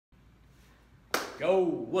Yo,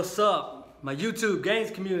 what's up, my YouTube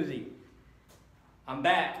Gains community? I'm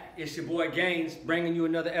back. It's your boy Gains, bringing you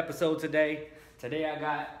another episode today. Today I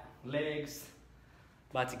got legs,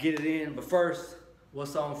 about to get it in. But first,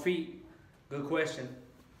 what's on feet? Good question.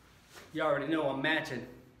 You already know I'm matching.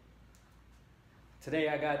 Today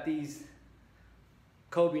I got these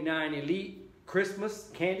Kobe 9 Elite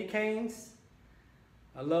Christmas candy canes.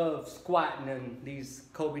 I love squatting in these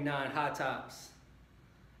Kobe 9 high tops.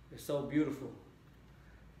 They're so beautiful.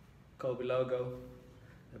 Kobe logo,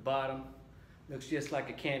 the bottom. Looks just like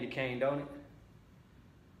a candy cane, don't it?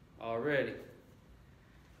 Already.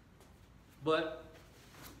 But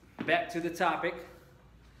back to the topic.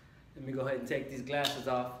 Let me go ahead and take these glasses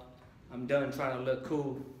off. I'm done trying to look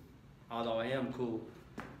cool, although I am cool.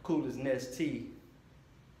 Cool as Nest T.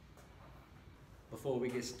 Before we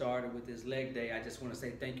get started with this leg day, I just want to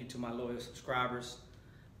say thank you to my loyal subscribers.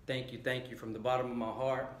 Thank you from the bottom of my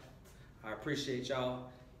heart. I appreciate y'all.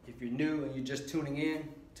 If you're new and you're just tuning in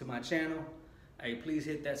to my channel, hey, please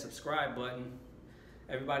hit that subscribe button.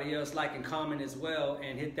 Everybody else like and comment as well,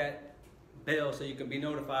 and hit that bell so you can be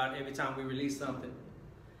notified every time we release something.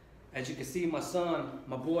 As you can see, my son,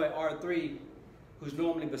 my boy RIII, who's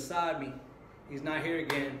normally beside me, he's not here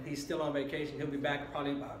again. He's still on vacation. He'll be back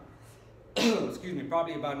probably about, excuse me,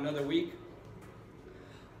 probably about another week.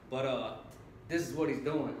 But this is what he's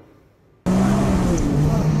doing.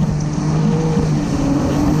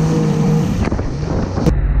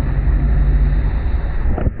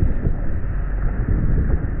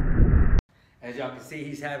 As y'all can see,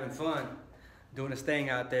 he's having fun doing his thing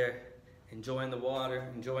out there, enjoying the water,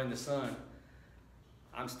 enjoying the sun.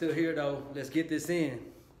 I'm still here though. Let's get this in.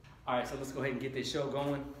 All right, so let's go ahead and get this show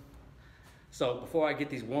going. So before I get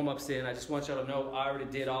these warm-ups in, I just want y'all to know I already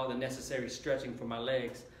did all the necessary stretching for my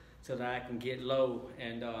legs so that I can get low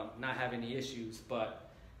and not have any issues.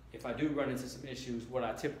 But if I do run into some issues, what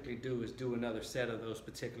I typically do is do another set of those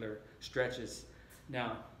particular stretches.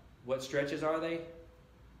 Now, what stretches are they?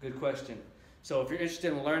 Good question. So if you're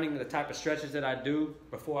interested in learning the type of stretches that I do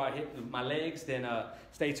before I hit my legs, then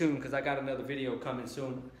stay tuned, because I got another video coming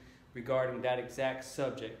soon regarding that exact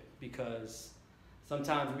subject, because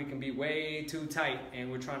sometimes we can be way too tight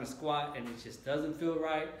and we're trying to squat and it just doesn't feel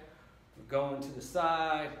right. We're going to the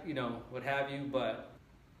side, you know, what have you. But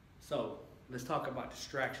so let's talk about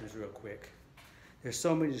distractions real quick. There's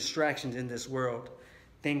so many distractions in this world,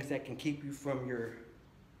 things that can keep you from your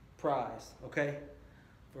prize, okay?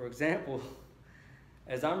 For example,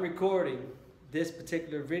 as I'm recording this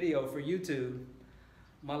particular video for YouTube,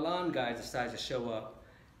 my lawn guy decides to show up.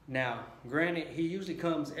 Now, granted, he usually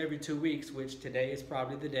comes every 2 weeks, which today is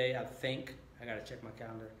probably the day, I think. I gotta check my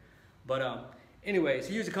calendar. But anyways,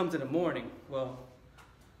 he usually comes in the morning. Well,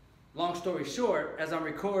 long story short, as I'm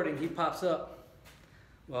recording, he pops up.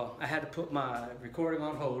 Well, I had to put my recording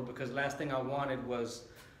on hold because the last thing I wanted was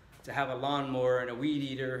to have a lawnmower and a weed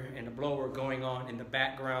eater and a blower going on in the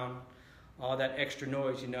background. All that extra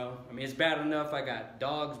noise, you know. I mean, it's bad enough I got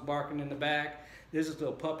dogs barking in the back. There's this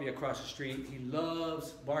little puppy across the street. He loves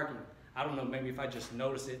barking. I don't know, maybe if I just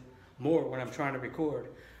notice it more when I'm trying to record.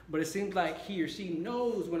 But it seems like he or she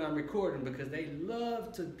knows when I'm recording, because they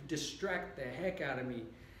love to distract the heck out of me.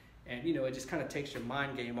 And, you know, it just kind of takes your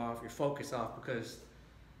mind game off, your focus off, because,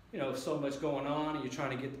 you know, so much going on and you're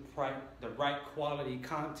trying to get the right quality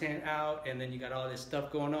content out, and then you got all this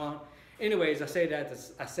stuff going on. Anyways, I say that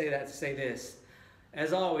to say this.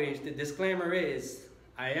 As always, the disclaimer is,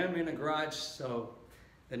 I am in a garage, so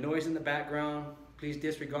the noise in the background, please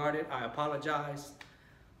disregard it. I apologize.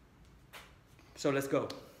 So let's go.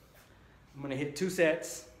 I'm gonna hit 2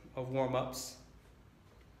 sets of warm-ups.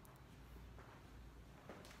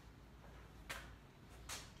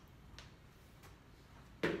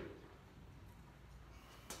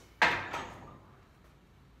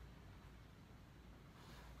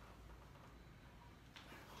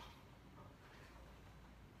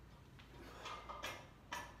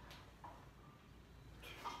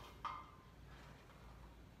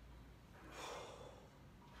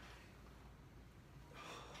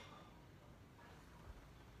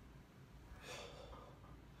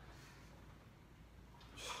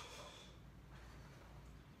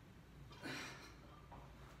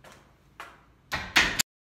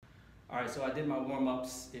 All right, so I did my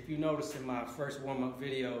warm-ups. If you noticed in my first warm-up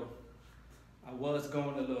video, I was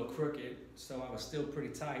going a little crooked, so I was still pretty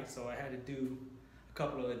tight, so I had to do a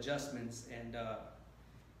couple of adjustments and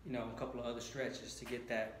you know, a couple of other stretches to get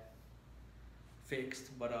that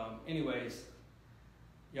fixed. But anyways,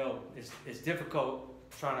 yo, it's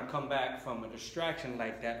difficult trying to come back from a distraction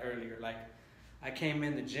like that earlier. Like, I came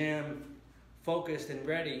in the gym focused and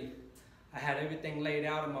ready. I had everything laid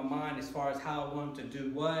out in my mind as far as how I wanted to do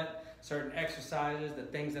what, certain exercises, the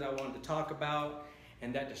things that I wanted to talk about,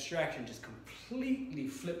 and that distraction just completely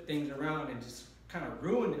flipped things around and just kind of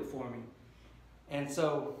ruined it for me. And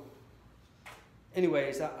so,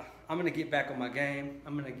 anyways, I'm gonna get back on my game.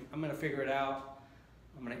 I'm gonna figure it out.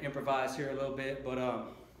 I'm gonna improvise here a little bit, but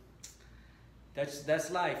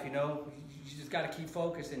that's life, you know. You just gotta keep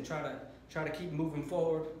focused and try to keep moving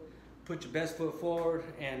forward. Put your best foot forward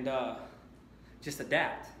and just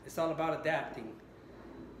adapt. It's all about adapting.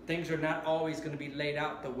 Things are not always going to be laid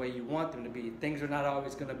out the way you want them to be. Things are not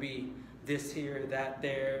always going to be this here, that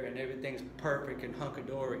there, and everything's perfect and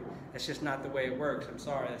hunky-dory. That's just not the way it works. I'm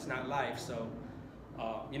sorry, that's not life. So,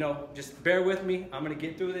 you know, just bear with me. I'm going to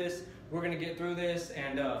get through this. We're going to get through this,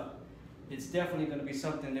 and it's definitely going to be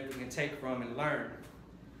something that we can take from and learn.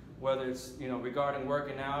 Whether it's, you know, regarding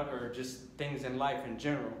working out or just things in life in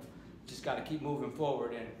general. Just got to keep moving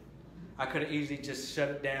forward. And I could have easily just shut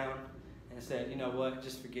it down and said, you know what,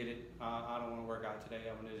 just forget it. I don't want to work out today.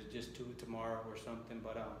 I'm going to just do it tomorrow or something.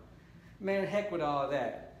 But man, heck with all of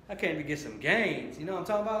that. I can't even get some gains. You know what I'm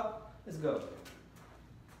talking about? Let's go.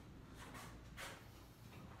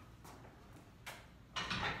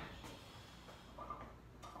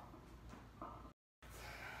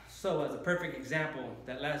 So as a perfect example,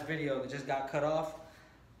 that last video that just got cut off,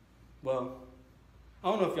 well, I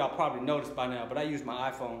don't know if y'all probably noticed by now, but I use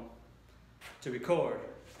my iPhone to record,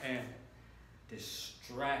 and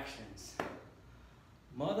distractions.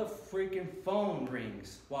 Mother freaking phone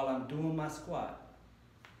rings while I'm doing my squat.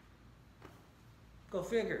 Go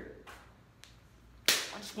figure.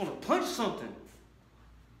 I just want to punch something.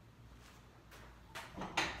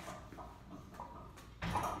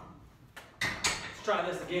 Let's try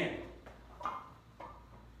this again.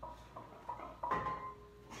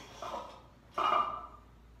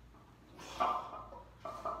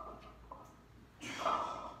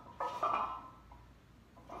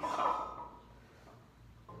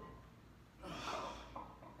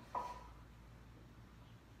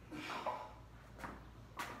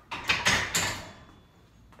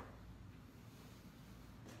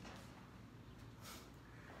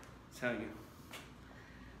 Tell you,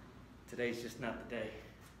 today's just not the day.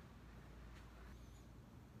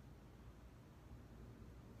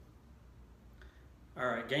 All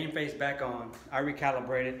right, game face back on. I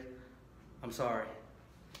recalibrated. I'm sorry.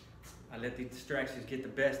 I let these distractions get the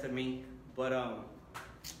best of me, but I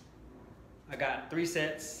got 3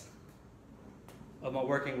 sets of my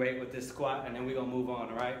working weight with this squat, and then we're gonna move on,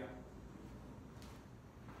 all right?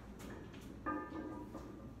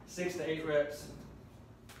 6 to 8 reps.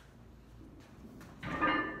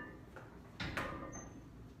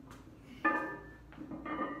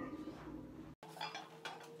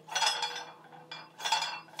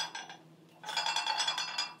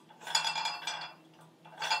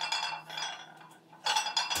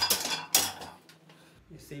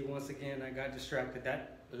 You see, once again, I got distracted.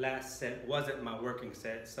 That last set wasn't my working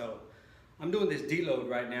set. So I'm doing this deload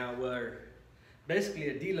right now, where basically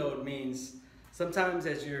a deload means sometimes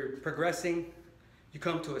as you're progressing, you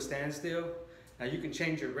come to a standstill. Now you can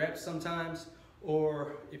change your reps sometimes,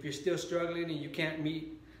 or if you're still struggling and you can't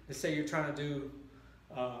meet, let's say you're trying to do,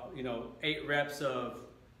 you know, 8 reps of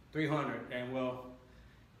 300, and well,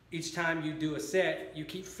 each time you do a set, you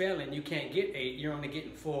keep failing. You can't get 8. You're only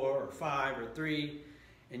getting 4 or 5 or 3,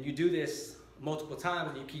 and you do this multiple times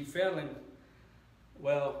and you keep failing.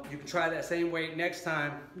 Well, you can try that same weight next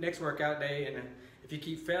time, next workout day, and if you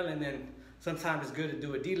keep failing, then sometimes it's good to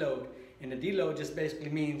do a deload. And the deload just basically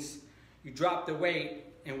means you drop the weight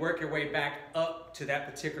and work your way back up to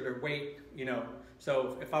that particular weight, you know.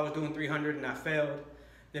 So if I was doing 300 and I failed,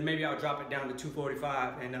 then maybe I'll drop it down to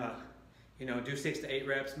 245 and, you know, do 6 to 8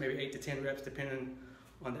 reps, maybe 8 to 10 reps, depending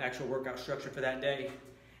on the actual workout structure for that day.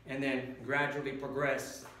 And then gradually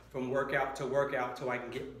progress from workout to workout till I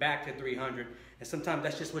can get back to 300. And sometimes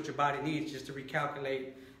that's just what your body needs, just to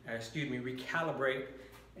recalibrate,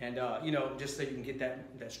 and you know, just so you can get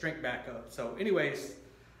that strength back up. So anyways,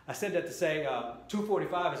 I said that to say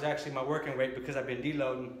 245 is actually my working weight because I've been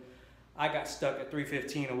deloading. I got stuck at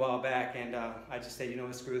 315 a while back, and I just said, you know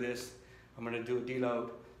what, screw this. I'm gonna do a deload.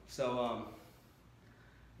 So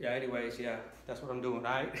yeah, anyways, yeah, that's what I'm doing,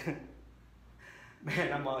 all right?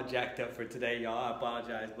 Man, I'm all jacked up for today, y'all. I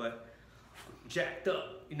apologize, but I'm jacked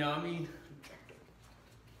up, you know what I mean? I'm jacked up.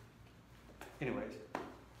 Anyways.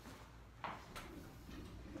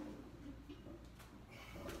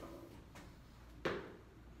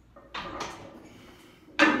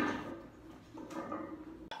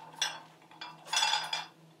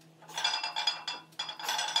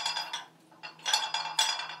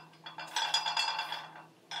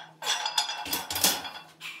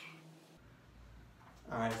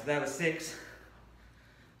 right, so that was 6.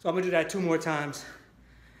 So I'm gonna do that 2 more times,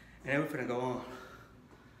 and then we're gonna go on.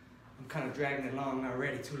 I'm kind of dragging it along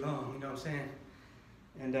already, too long, you know what I'm saying?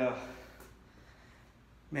 And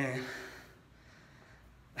man,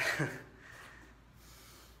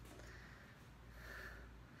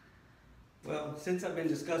 well, since I've been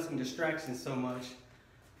discussing distractions so much,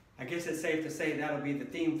 I guess it's safe to say that'll be the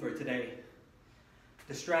theme for today.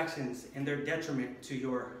 Distractions and their detriment to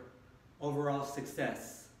your overall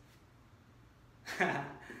success.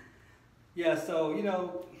 Yeah, so, you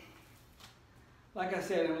know, like I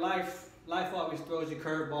said, in life always throws you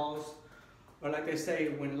curveballs. Or like they say,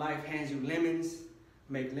 when life hands you lemons,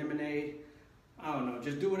 make lemonade. I don't know,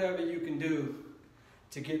 just do whatever you can do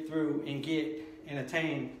to get through and get and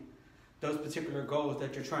attain those particular goals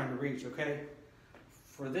that you're trying to reach, okay?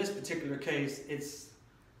 For this particular case, it's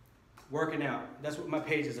working out. That's what my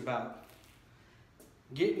page is about.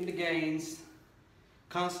 Getting the gains,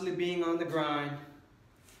 constantly being on the grind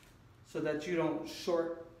so that you don't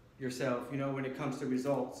short yourself, you know, when it comes to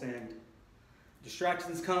results. And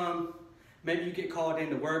distractions come. Maybe you get called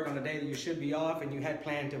into work on a day that you should be off and you had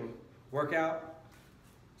planned to work out.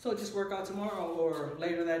 So just work out tomorrow or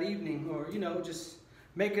later that evening, or, you know, just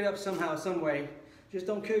make it up somehow, some way. Just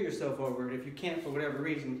don't kill yourself over it if you can't for whatever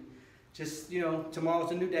reason. Just, you know,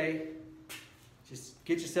 tomorrow's a new day. Just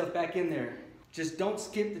get yourself back in there. Just don't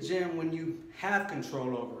skip the gym when you have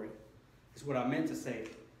control over it, is what I meant to say.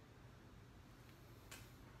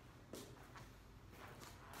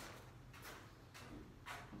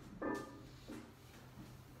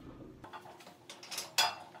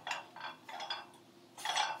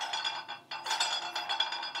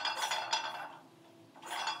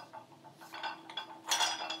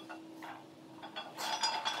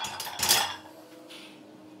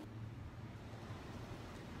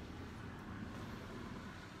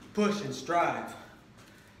 Push and strive.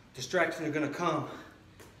 Distractions are going to come.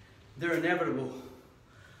 They're inevitable.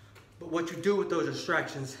 But what you do with those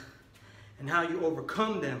distractions and how you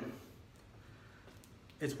overcome them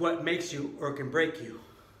is what makes you or can break you.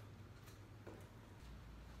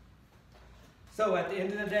 So at the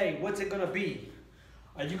end of the day, what's it going to be?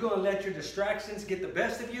 Are you going to let your distractions get the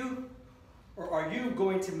best of you? Or are you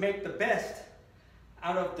going to make the best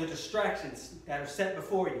out of the distractions that are set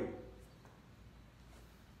before you?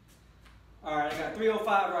 All right, I got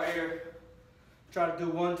 305 right here. Try to do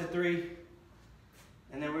 1 to 3,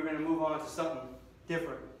 and then we're going to move on to something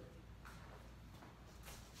different.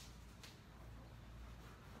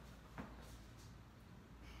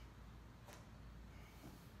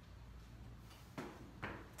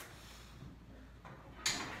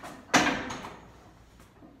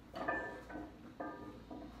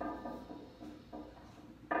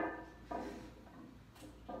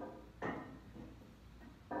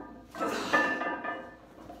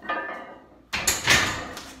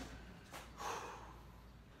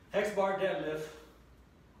 X-bar deadlift.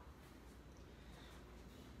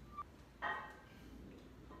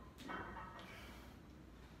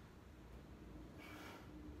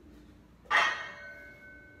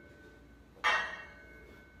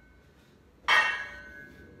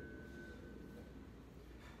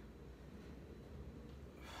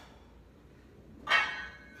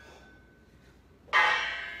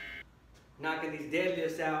 Knocking these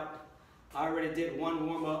deadlifts out. I already did 1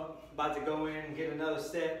 warm-up, about to go in and get another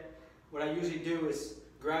set. What I usually do is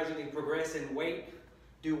gradually progress in weight,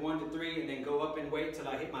 do 1 to 3, and then go up in weight till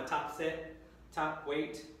I hit my top set, top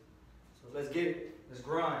weight. So let's get it, let's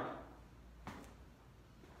grind.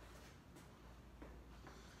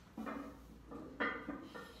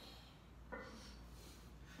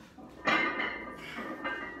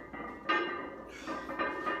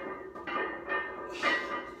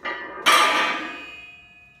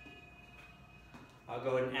 I'll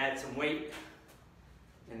go ahead and add some weight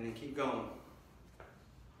and then keep going.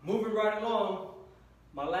 Moving right along,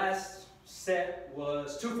 my last set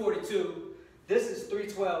was 242. This is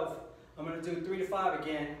 312. I'm gonna do 3 to 5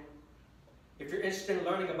 again. If you're interested in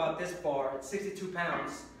learning about this bar, it's 62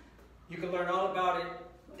 pounds. You can learn all about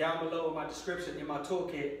it down below in my description in my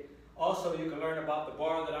toolkit. Also, you can learn about the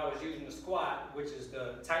bar that I was using to squat, which is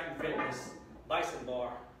the Titan Fitness Bison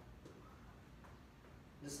bar.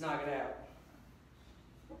 Let's knock it out.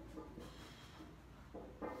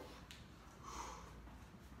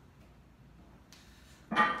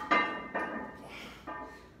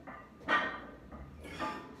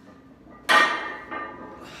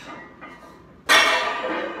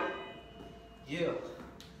 Yeah.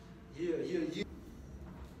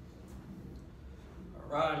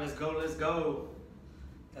 All right, let's go.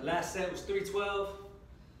 The last set was 312,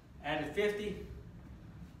 added 50,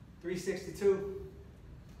 362.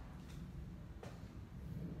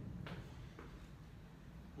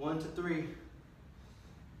 1 to 3.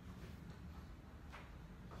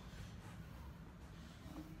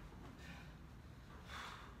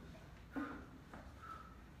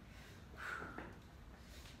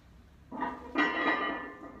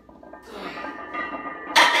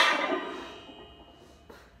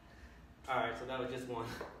 All right, so that was just one.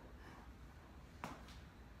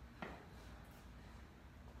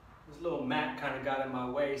 This little mat kind of got in my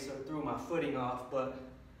way, so it threw my footing off, but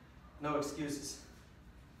no excuses.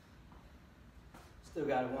 Still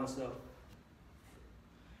got it once though.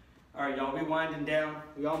 All right, y'all, we winding down.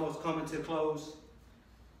 We almost coming to close.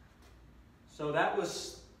 So that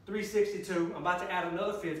was 362. I'm about to add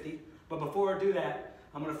another 50, but before I do that,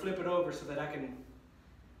 I'm gonna flip it over so that I can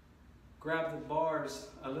grab the bars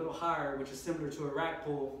a little higher, which is similar to a rack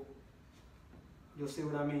pull. You'll see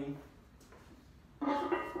what I mean.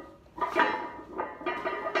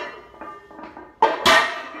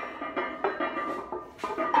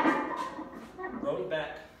 Roll it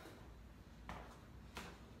back.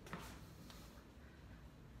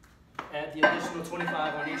 Add the additional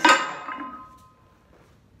 25 on each side.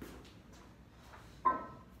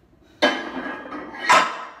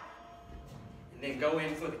 And then go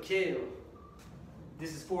in for the kill.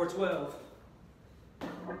 This is 412.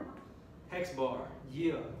 Hex bar,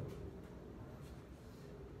 yeah.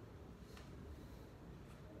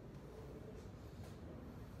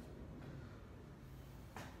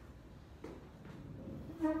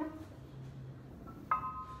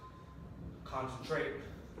 Concentrate.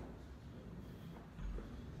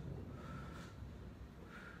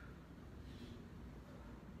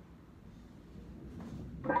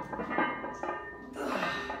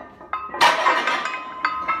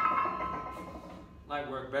 Light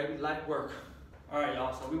work, baby, light work. All right,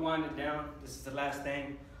 y'all, so we wind it down. This is the last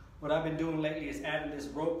thing. What I've been doing lately is adding this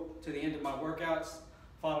rope to the end of my workouts,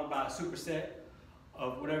 followed by a superset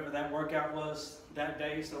of whatever that workout was that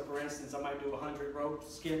day. So for instance, I might do 100 rope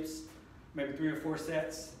skips, maybe 3 or 4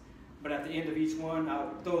 sets. But at the end of each one,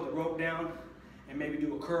 I'll throw the rope down and maybe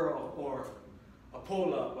do a curl or a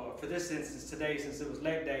pull-up. Or for this instance today, since it was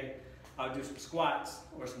leg day, I'll do some squats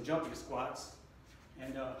or some jumping squats.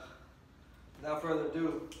 And without further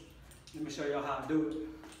ado, let me show y'all how I do it.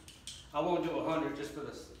 I won't do 100 just for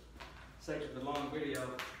the sake of the long video.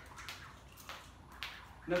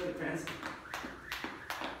 Nothing fancy.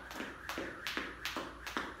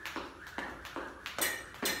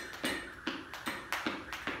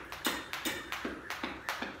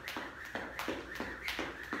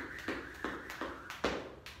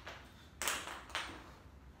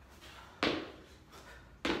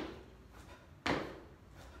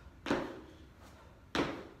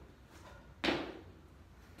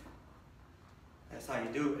 That's how you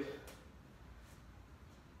do it.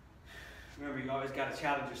 Remember, you always got to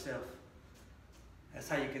challenge yourself. That's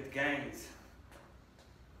how you get the gains.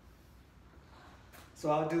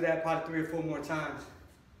 So I'll do that probably 3 or 4 more times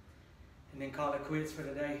and then call it quits for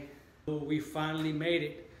the day. We finally made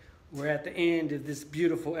it. We're at the end of this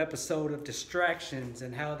beautiful episode of distractions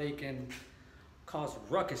and how they can cause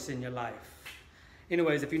ruckus in your life.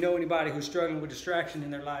 Anyways, if you know anybody who's struggling with distraction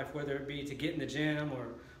in their life, whether it be to get in the gym or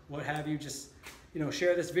what have you, just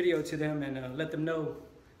share this video to them and let them know,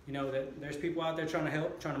 that there's people out there trying to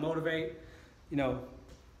help, trying to motivate.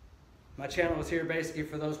 My channel is here basically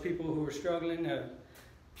for those people who are struggling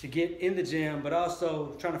to get in the gym, but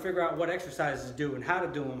also trying to figure out what exercises to do and how to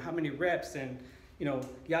do them, how many reps, and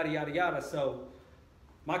yada, yada, yada. So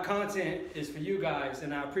my content is for you guys,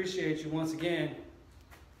 and I appreciate you once again.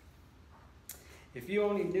 If you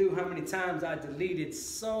only knew how many times I deleted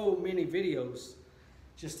so many videos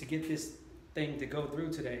just to get this thing to go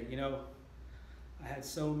through today, I had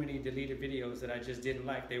so many deleted videos that I just didn't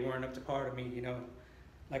like. They weren't up to par to me,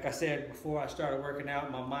 Like I said, before I started working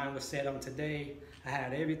out, my mind was set on today. I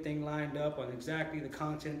had everything lined up on exactly the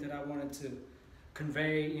content that I wanted to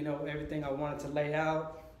convey, everything I wanted to lay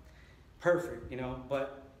out. Perfect,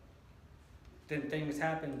 but then things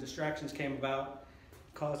happened, distractions came about,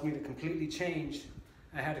 caused me to completely change.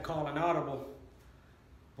 I had to call an audible,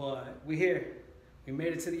 but we're here. We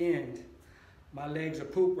made it to the end. My legs are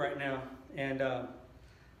poop right now, and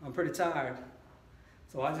I'm pretty tired.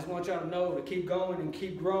 So I just want y'all to know to keep going and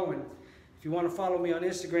keep growing. If you want to follow me on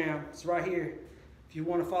Instagram, it's right here. If you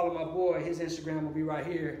want to follow my boy, his Instagram will be right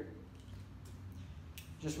here.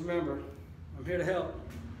 Just remember, I'm here to help.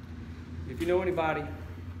 If you know anybody,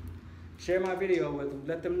 share my video with them.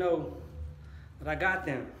 Let them know that I got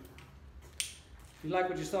them. If you like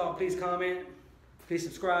what you saw, please comment. Please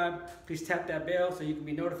subscribe. Please tap that bell so you can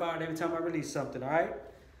be notified every time I release something, all right?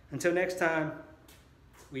 Until next time,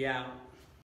 we out.